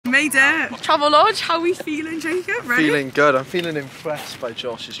made it. Travel Lodge, how are we feeling, Jacob? Ready? Feeling good. I'm feeling impressed by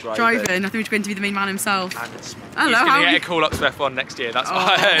Josh's driving. I thought he was going to be the main man himself. And it's Hello, he's going to get a call up to F1 next year, that's what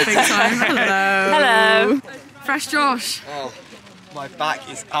I heard. Big time. Hello. Hello. Fresh Josh. Oh, my back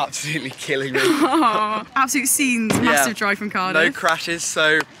is absolutely killing me. Oh, absolute scenes, massive drive from Cardiff. No crashes,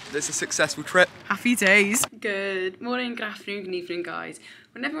 so it's a successful trip. Happy days. Good morning, good afternoon, good evening, guys.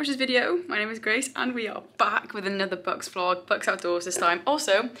 Whenever you watch this video, my name is Grace and we are back with another BUCS vlog, BUCS Outdoors this time.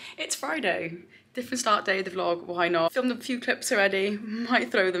 Also, it's Friday. Different start day of the vlog, why not? Filmed a few clips already,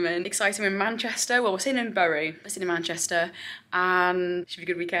 might throw them in. Exciting, we're in Manchester, well we're staying in Bury, we're staying in Manchester, and should be a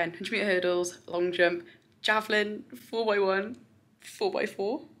good weekend. 100 metre hurdles, long jump, javelin, 4x1,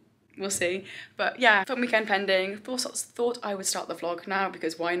 4x4. We'll see. But yeah, fun weekend pending. Thought I would start the vlog now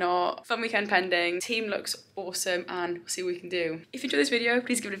because why not? Fun weekend pending. Team looks awesome and we'll see what we can do. If you enjoyed this video,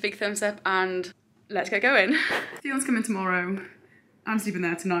 please give it a big thumbs up and let's get going. Theon's coming tomorrow. I'm sleeping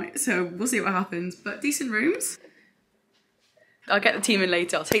there tonight, so we'll see what happens. But decent rooms. I'll get the team in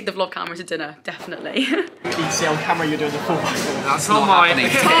later. I'll take the vlog camera to dinner, definitely. You can see on camera you're doing the 4x4. That's not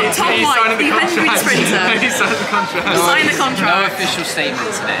happening. Tom White, the 100 sprinter. He signed the contract. Sign the contract. No official statement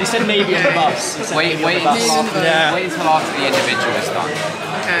today. He said maybe on the bus. Wait until after the individual is done.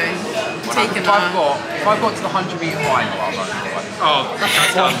 Okay. If I've got to the 100 metre final, I'll run it. Oh,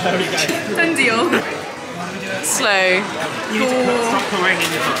 that's done. There we go. Done deal. Slow. Stop pouring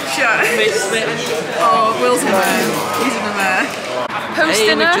in your book. Shut. Oh, Will's in there. He's in there. Post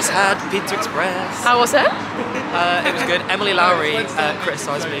dinner. We just had Pizza Express. How was it? It was good. Emily Lowry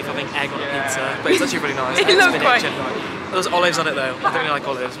criticised me for having egg on a pizza, but it's actually really nice. It looked quite... There was olives on it though. I don't really like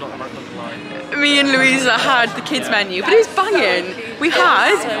olives, not gonna lie. Me and Louisa had the kids menu, but it was banging. We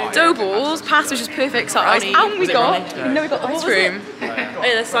had dough balls, pasta was just perfect size, and we got the mushroom.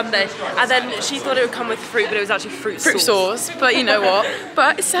 Oh, the Sunday, and then she thought it would come with fruit, but it was actually fruit sauce. But you know what?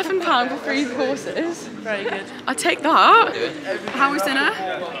 But it's £7 for 3 courses. Very good. I'll take that. How was dinner?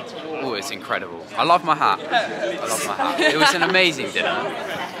 Oh, it's incredible. I love my hat. It was an amazing dinner.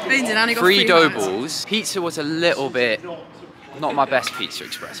 Amazing, and you got 3 dough balls. Pizza was a little bit, not my best Pizza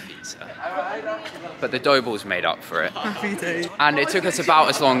Express pizza, but the dough balls made up for it. Happy days. And it took us about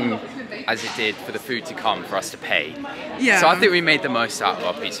as long as it did for the food to come for us to pay. Yeah. So I think we made the most out of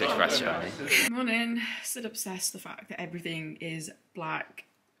our Pizza Express journey. Morning. Still obsessed with the fact that everything is black,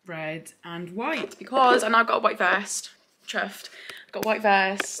 red and white because I now got a white vest. Chuffed. Got a white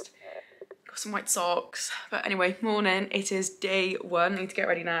vest. Got some white socks. But anyway, morning. It is day 1. I need to get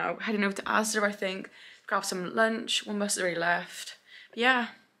ready now. Heading over to Asda, I think. Grab some lunch. One bus has already left. But yeah.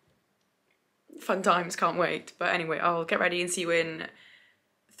 Fun times, can't wait. But anyway, I'll get ready and see you in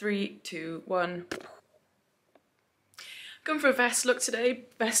 3, 2, 1. Going for a vest look today.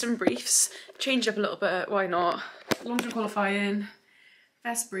 Vest and briefs. Change it up a little bit, why not? Long jump qualifying.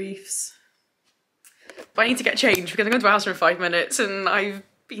 Vest, briefs. But I need to get changed because I'm going to Asda in 5 minutes and I've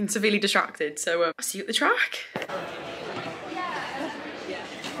been severely distracted. So I'll see you at the track.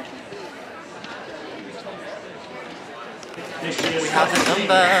 We have the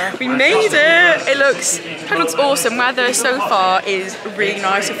number. We made it! It looks awesome. Weather so far is really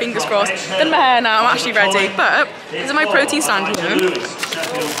nice, so fingers crossed. Done my hair now, I'm actually ready. But this is my protein stand here. Look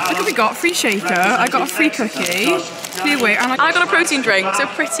what we got, free shaker, I got a free cookie, clear weight, and I got a protein drink, so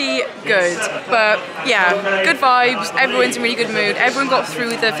pretty good. But yeah, good vibes, everyone's in really good mood. Everyone got through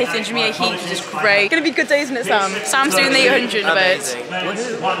the 1500 metre heat, which is great. Gonna be good days, isn't it, Sam? Sam's doing the 800 of it.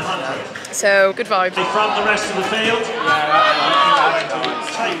 So, good vibes. From the rest of the field.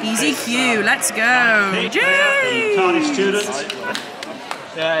 Easy Q, let's go. Cardiff students.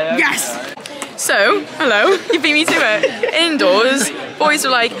 Yes! So, hello, you beat me to it. Indoors, boys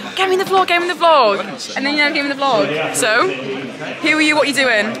were like, get me in the vlog, get me in the vlog. And then you never came in the vlog. So, who are you, what are you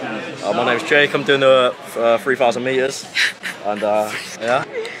doing? My name's Jake, I'm doing the 3,000 metres. And yeah.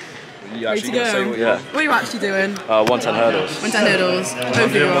 You actually go. Say what are you actually doing? 110 hurdles. 110 hurdles. I'm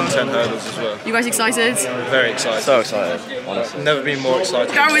doing 110 hurdles as well. You guys excited? Very excited. So excited, honestly. Never been more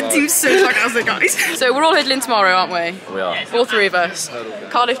excited. Garrett seems so sarcastic, guys. So we're all hurdling tomorrow, aren't we? We are. All 3 of us.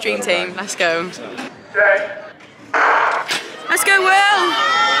 Cardiff Dream Team, let's go. Let's go, Will!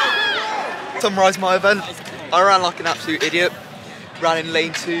 Summarise my event. I ran like an absolute idiot. Ran in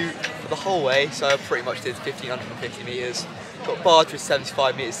lane 2 for the whole way, so I pretty much did 1,550 metres. Got barred with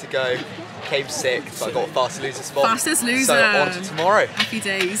 75 metres to go. Came 6th, so I got a fastest loser spot. Fastest loser. So on to tomorrow. Happy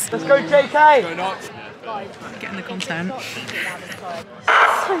days. Let's go, JK! Getting the content. Go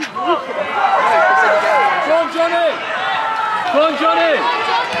on, Johnny! Go on, Johnny!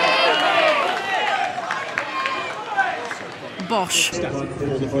 Bosch. Hello.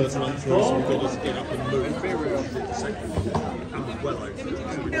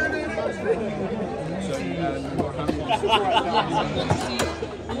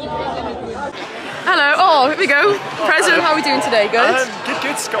 Oh, here we go. President, how are we doing today? Good?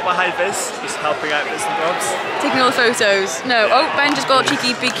 Good. Got my high vis, just helping out bits and bobs. Taking all the photos. No. Oh, Ben just got a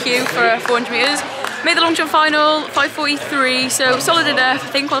cheeky BQ for 400 metres. Made the long jump final, 5:43, so solid enough. I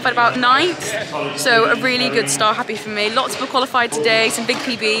think qualified about 9th, so a really good start, happy for me. Lots of people qualified today, some big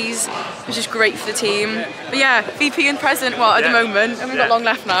PBs, which is great for the team. But yeah, VP and President, well, at the moment, and we've got long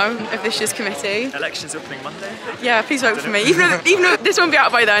left now of this year's committee. Elections opening Monday. Yeah, please vote for me, even though this won't be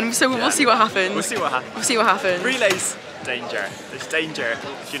out by then, so we'll see what happens. We'll see what happens. We'll see what happens. Relays, danger. There's danger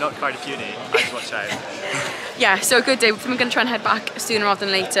if you're not Cardiff Uni. I'd watch out. Yeah, so a good day. We're going to try and head back sooner rather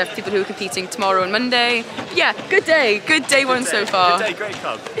than later for people who are competing tomorrow and Monday. But yeah, good day one so far. Good day, great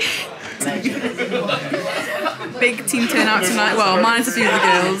club. Big team turnout tonight. Well, minus a few of the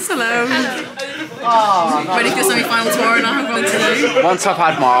girls. Hello. Ready for the semi-final tomorrow and I have one to do. Once I've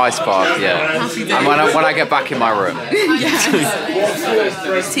had my ice bath, yeah. And when I get back in my room. Yes.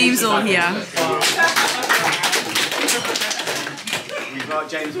 Team's all here. We've got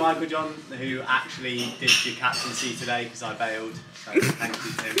James Michael John, who actually did your captaincy today because I bailed. So thank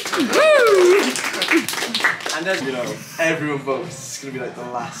you to him. And then, you know, everyone votes. It's going to be like the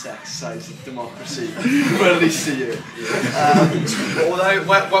last exercise of democracy. When at least see it. Although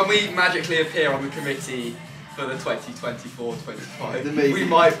when we magically appear on the committee for the 2024-25, we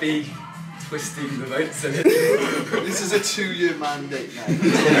might be twisting the votes in it. This is a 2-year mandate now.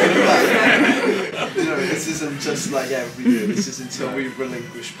 You know, this isn't just like every year. This is until we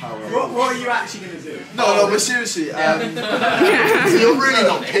relinquish power. What are you actually going to do? No, but seriously, you're really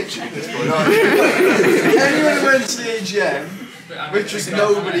not pitching this, boy, are you? Anyone who went to the AGM, which was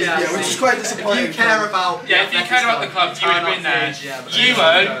nobody, which is quite disappointing. If you care about, if you cared about the club, you would have been there. You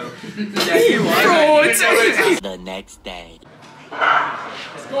won't. Yeah, you won't. The next day.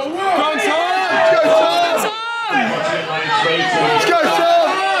 Go on, Tom! Let's go, Tom! Let's go, Tom!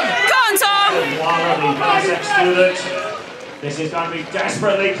 Go on, Tom! This is going to be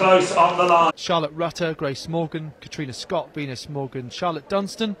desperately close on the line. Charlotte Rutter, Grace Morgan, Katrina Scott, Venus Morgan, Charlotte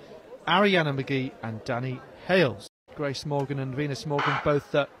Dunstan, Ariana McGee and Danny Hales. Grace Morgan and Venus Morgan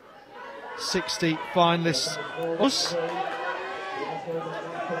both 60 finalists.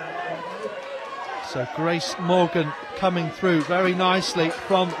 So Grace Morgan coming through very nicely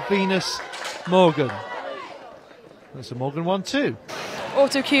from Venus Morgan. There's a Morgan 1-2.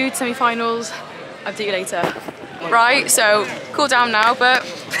 Auto queued semi-finals. I'll do you later. Right, so cool down now, but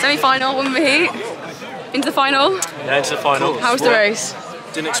semi-final, 1 heat. Into the final. Yeah, into the final. How was the race?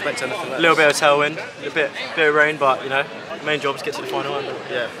 Didn't expect anything. A little bit of tailwind, a bit of rain, but you know, the main job is to get to the final. And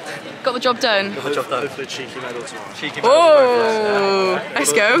yeah. Got the job done. Got the job done. Hopefully, cheeky medal tomorrow. Cheeky medal. Oh,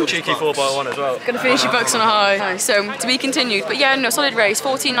 let's go. Cheeky 4x1 as well. Gonna finish your BUCS on a high. Nice. So to be continued, but yeah, no, solid race.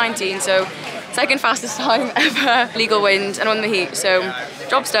 14:19, so second fastest time ever. Legal wind and on the heat. So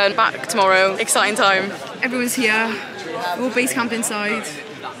job's done. Back tomorrow. Exciting time. Everyone's here. We're all base camp inside.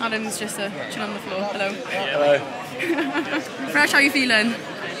 Adam's just chilling on the floor. Hello. Hello. Fresh, how you feeling?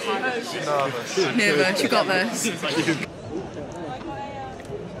 Nervous. Nervous. You got this.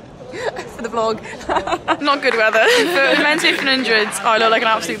 For the vlog. Not good weather. For men's 1500s, I look like an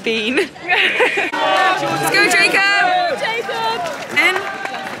absolute bean. Let's go, Jacob! Jacob! In.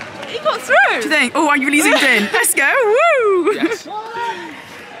 He got through! What do you think? Oh, are you really zoomed in? Let's go! Woo! Yes.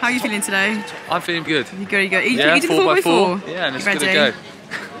 How are you feeling today? I'm feeling good. You good? You Yeah, did the 4x4? Yeah, and it's going to go.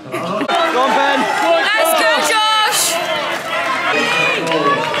 Go on, Ben! Let's go, Josh!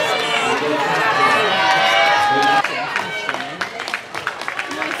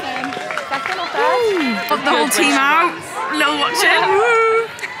 Got the whole team out, little watching. Woo!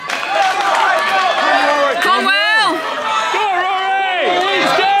 Come on, Will! Go, Rory!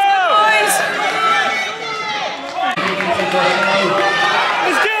 Let's go!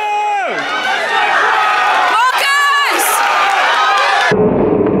 Let's go! Marcus!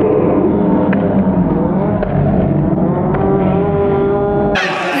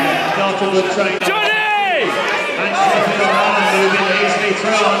 Johnny! And Sheffield moving easily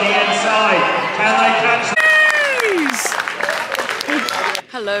through on the inside. Can they catch?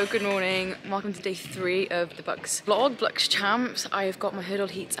 Hello, good morning. Welcome to day 3 of the BUCS vlog, BUCS Champs. I've got my hurdle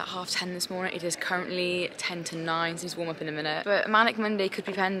heats at 10:30 this morning. It is currently 10 to 9, so just warm up in a minute. But Manic Monday could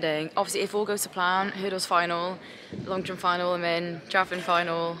be pending. Obviously, if all goes to plan, hurdles final, long jump final, I'm in, javelin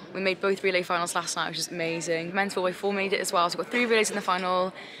final. We made both relay finals last night, which is amazing. Men's 4x4 made it as well, so we've got 3 relays in the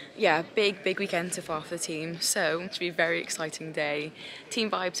final. Yeah, big weekend so far for the team. So it should be a very exciting day. Team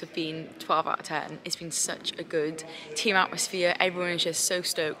vibes have been 12 out of 10. It's been such a good team atmosphere. Everyone is just so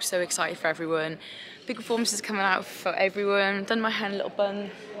stoked, so excited for everyone. Big performances coming out for everyone. Done my hand little bun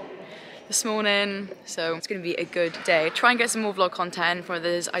this morning, so it's going to be a good day. Try and get some more vlog content for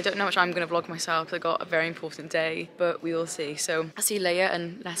others. I don't know how much I'm going to vlog myself because I got a very important day, but we will see. So I'll see you later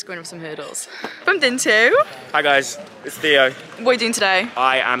and let's go in with some hurdles. Bumped into. Hi guys, it's Theo. What are you doing today?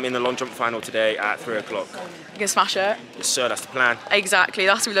 I am in the long jump final today at 3 o'clock. You gonna smash it? Yes sir, that's the plan. Exactly,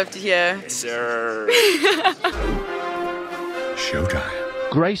 that's what we love to hear. Yes sir.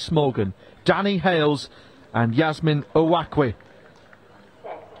 Showtime. Grace Morgan, Danny Hales and Yasmin Owakwe.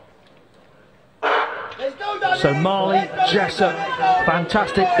 So Marley, Jessup,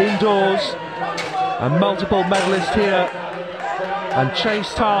 fantastic indoors and multiple medalists here, and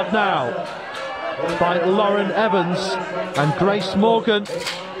chased hard now by Lauren Evans and Grace Morgan,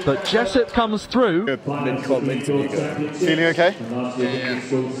 but Jessup comes through. Mid-comp interview. Feeling okay? Yeah.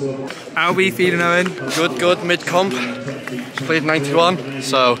 How are we feeling, Owen? Good, mid-comp. Played 91,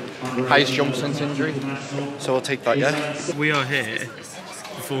 so highest jump since injury, so I'll take that, yeah. We are here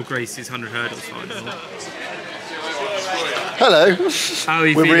before Grace's 100 hurdles final. Hello. How are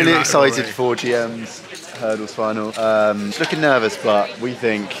you We're feeling really about excited it for GM's hurdles final. Looking nervous, but we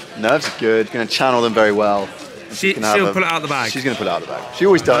think nerves are good. Going to channel them very well. She'll pull it out of the bag. She's going to pull it out of the bag. She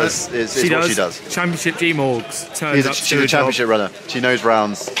always does. It's what she does. Championship G-Morgs. She's a championship runner. She knows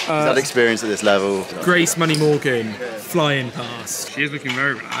rounds. She's had experience at this level. Grace Money Morgan flying past. She is looking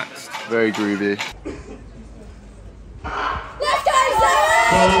very relaxed. Very groovy. Let's go,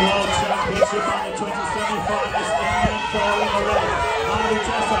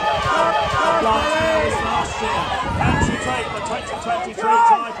 Can she take the 2023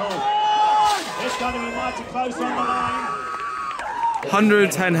 title? It's going to be mighty close on the line.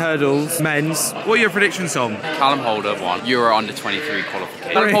 110 hurdles, men's. What are your predictions, Tom? Callum Holder won. Euro under 23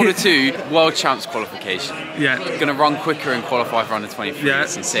 qualification. Callum Holder 2, World Champs qualification. Yeah. Gonna run quicker and qualify for under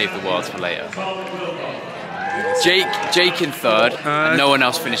 23s and save the world for later. Jake in 3rd, and no one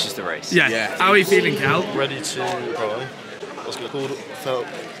else finishes the race. Yeah. How are you feeling, Cal? Ready to try. I was good. Felt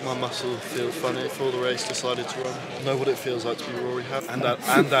my muscle feel funny for the race. Decided to run. Know what it feels like to be Rory Happ and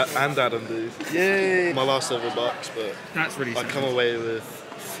Adam Booth. Yay! My last ever BUCS, but that's really. I come away with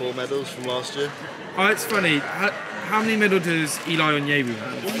 4 medals from last year. Oh, it's funny. How many medals does Eli Onyewu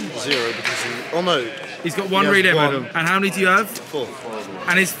have? 0 because he's got 1 relay medal. And how many do you have? 4.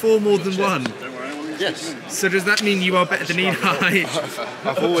 And is 4 more than 1? Yes. So does that mean you are better than Eli?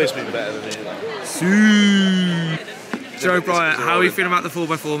 I've always been better than Eli. Joe Bryant, how are you feeling about the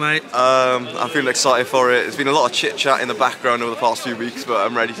 4x4, mate? I'm feeling excited for it. There's been a lot of chit chat in the background over the past few weeks, but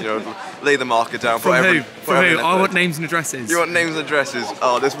I'm ready to lay the marker down for everyone. From who? I want names and addresses. You want names and addresses?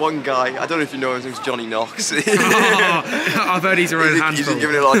 Oh, there's one guy, I don't know if you know him, his name's Johnny Knox. I've heard he's a own handful. He's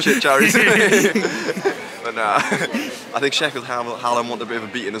giving it a lot of chit chat recently. But I think Sheffield Hallam want a bit of a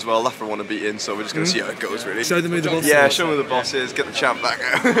beating as well. Loughborough want a beating, so we're just going to see how it goes, really. Show them who the boss is. Yeah, show them who the boss is, get the champ back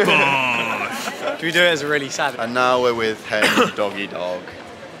out. Can we do it as a really sad? And now we're with Hen Doggy Dog.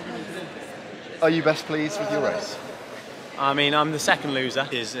 Are you best pleased with your race? I mean, I'm the second loser.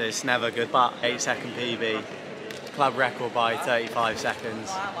 It's never good, but 8-second PB, club record by 35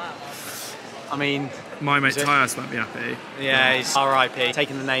 seconds. I mean, my mate Tyus won't be happy. Yeah, he's RIP,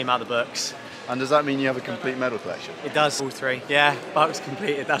 taking the name out of the books. And does that mean you have a complete medal collection? It does, all 3. Yeah, BUCS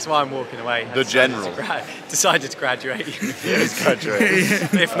completed. That's why I'm walking away. The general. Decided to graduate. He's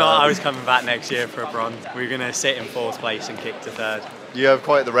graduated. If not, I was coming back next year for a bronze. We're going to sit in 4th place and kick to 3rd. You have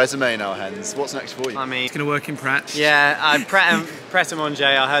quite the resume now, Hens. What's next for you? I mean, it's going to work in Pret. Yeah, Pret and Monge,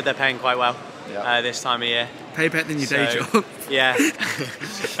 I heard they're paying quite well this time of year. Pay better than your day job. Yeah,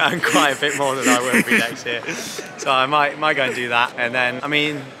 and quite a bit more than I will be next year. So I might go and do that. And then, I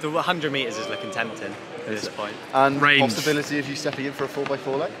mean, the 100 metres is looking tempting at this point. And possibility of you stepping in for a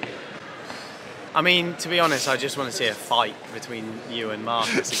 4x4 leg? I mean, to be honest, I just want to see a fight between you and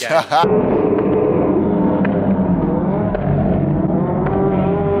Marcus again.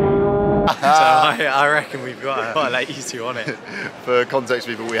 So I reckon we've got to let you 2 on it. For context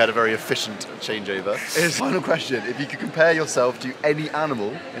people, we had a very efficient changeover. Final question, if you could compare yourself to any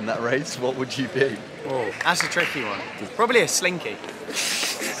animal in that race, what would you be? Oh, that's a tricky one. Probably a slinky.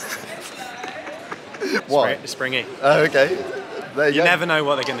 Why? Springy. Okay. You never know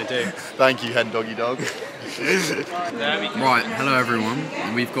what they're going to do. Thank you, hen doggy dog. Right, hello everyone.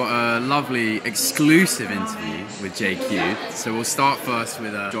 We've got a lovely exclusive interview with JQ. So we'll start first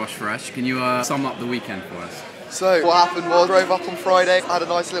with Josh Fresh. Can you sum up the weekend for us? So what happened was, I drove up on Friday, had a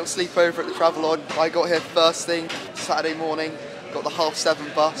nice little sleepover at the Travelodge. I got here first thing Saturday morning, got the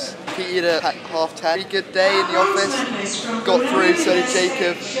 7:30 bus, competed at 10:30. Pretty good day in the office, got through, so did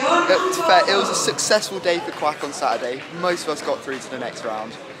Jacob. It was a successful day for Quack on Saturday. Most of us got through to the next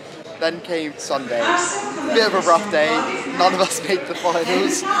round. Then came Sunday, bit of a rough day, none of us made the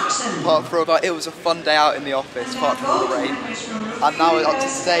finals, apart from, but it was a fun day out in the office, apart from all the rain. And now we're up to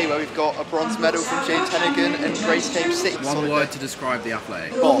today, where we've got a bronze medal from James Hennigan and Grace came 6th. One word to describe the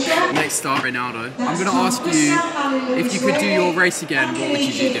athletic. Boss. Next up, Ronaldo. I'm going to ask you, if you could do your race again, what would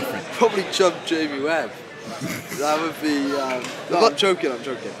you do different? Probably jump Jamie Webb. That would be... I'm not joking, I'm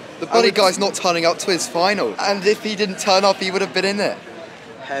joking. The bloody guy's not turning up to his final, and if he didn't turn up, he would have been in it.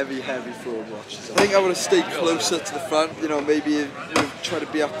 Heavy forward watches. I think I would have stayed closer to the front, you know, maybe try to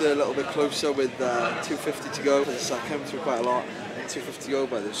be up there a little bit closer with 250 to go, because I came through quite a lot, 250 to go,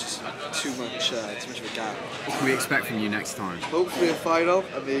 but there's just too much of a gap. What can we expect from you next time? Hopefully a final.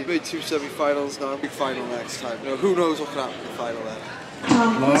 I mean, we made 2 semi-finals now, big final next time. You know, who knows what can happen in the final there.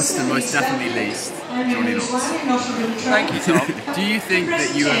 Last and most definitely least, Johnny Knox. Thank you, Tom. Do you think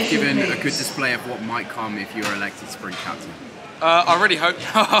that you have given a good display of what might come if you are elected sprint captain? I really hope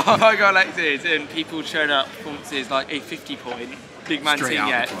if I got elected and people showing up performances like a 50-point big man team,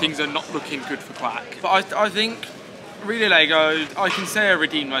 yeah, things are not looking good for Quack. But I think relay leg, I can say I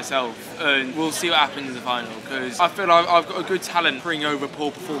redeemed myself, and we'll see what happens in the final, because I feel I've got a good talent bringing over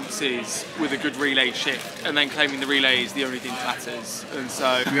poor performances with a good relay shift, and then claiming the relay is the only thing that matters. And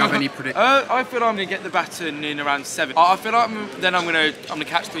so, do you have any predictions? I feel I'm going to get the baton in around 7. I feel like I'm going to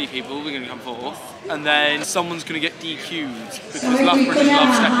catch 3 people. We're going to come 4th, and then someone's going to get DQ'd because Loughborough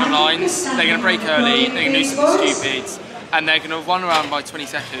love stepping on lines. They're going to break early. They're going to do something stupid, and they're going to run around by 20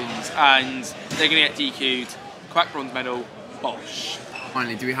 seconds, and they're going to get DQ'd. Quack bronze medal, bosh.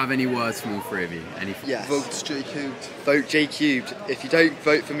 Finally, do we have any words from all 3 of you? Yes. Vote J Cubed. Vote J Cubed. If you don't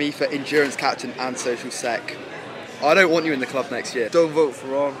vote for me for endurance captain and social sec, I don't want you in the club next year. Don't vote for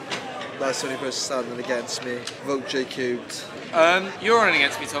Ron. That's the only person standing against me. Vote J Cubed. You're running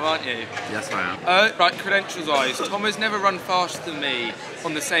against me, Tom, aren't you? Yes, I am. Right, credentials-wise, Tom has never run faster than me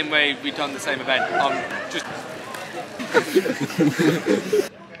on the same way we've done the same event. I'm just...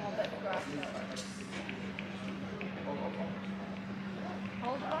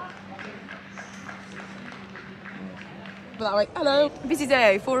 That way. Hello. Busy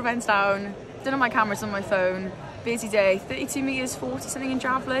day, 4 events down. Don't have my cameras on my phone. Busy day, 32 metres, 40 something in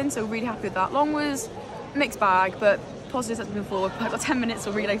javelin, so really happy with that. Long was mixed bag, but positive steps moving forward. I've got 10 minutes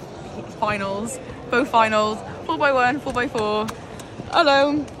for relay finals, both finals, 4x1, 4x4.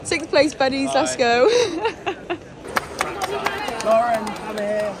 Hello, 6th place buddies, hi. Let's go. Lauren, I'm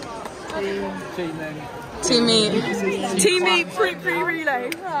here. Team meet,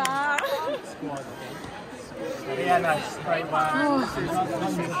 pre-relay. Yeah, no, great work.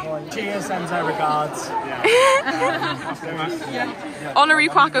 Cheers, sends her regards. Honorary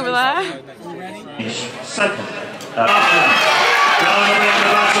Quack over there. Second. Going in the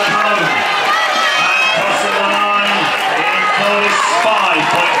battle home. And crossing the line in noise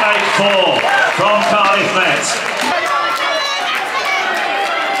 5.84 from Cardiff Met.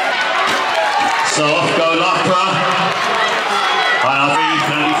 So off go Loughborough. And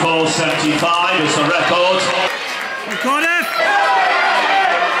 3:34.75 is the record. Cardiff!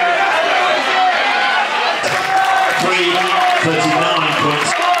 3:39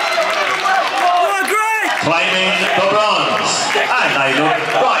 points. Oh, great! Claiming the bronze. And they look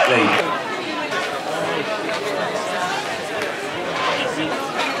rightly.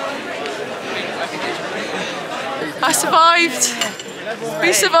 I survived.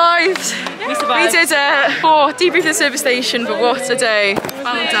 We survived. We did it. Oh, debrief the service station, but what a day.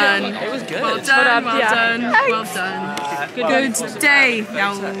 Well done. It was good. Well done, well done, well done. Good day,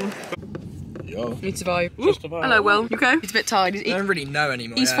 y'all. We survived. Hello, Will. You okay? He's a bit tired. I don't really know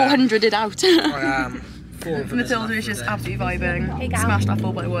anymore. He's 400'd out. I am. Matilda is just absolutely vibing. Hey, smashed that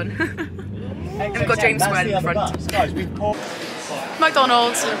 4x1. And we've got James Square in the front.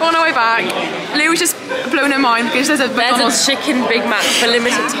 McDonald's, we're on our way back. Lou was just blown her mind because there's a McDonald's chicken Big Mac for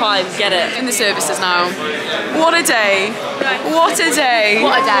limited time, get it. In the services now. What a day. What a day.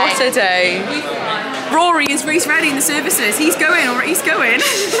 What a day. What a day. Rory is race ready in the services. He's going, or he's going.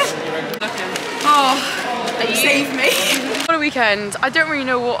 Oh, save me. What a weekend. I don't really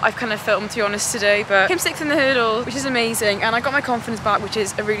know what I've kind of filmed, to be honest, today, but I came 6th in the hurdle, which is amazing, and I got my confidence back, which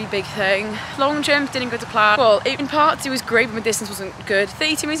is a really big thing. Long jump didn't go to plan. Well, in parts it was great, but my distance wasn't good.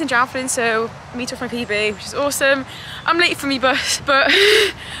 32 meters in javelin, so meet off my PB, which is awesome. I'm late for me bus, but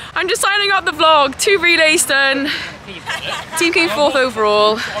I'm just signing out the vlog. 2 relays done. Team came 4th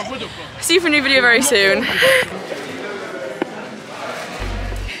overall. See you for a new video very soon.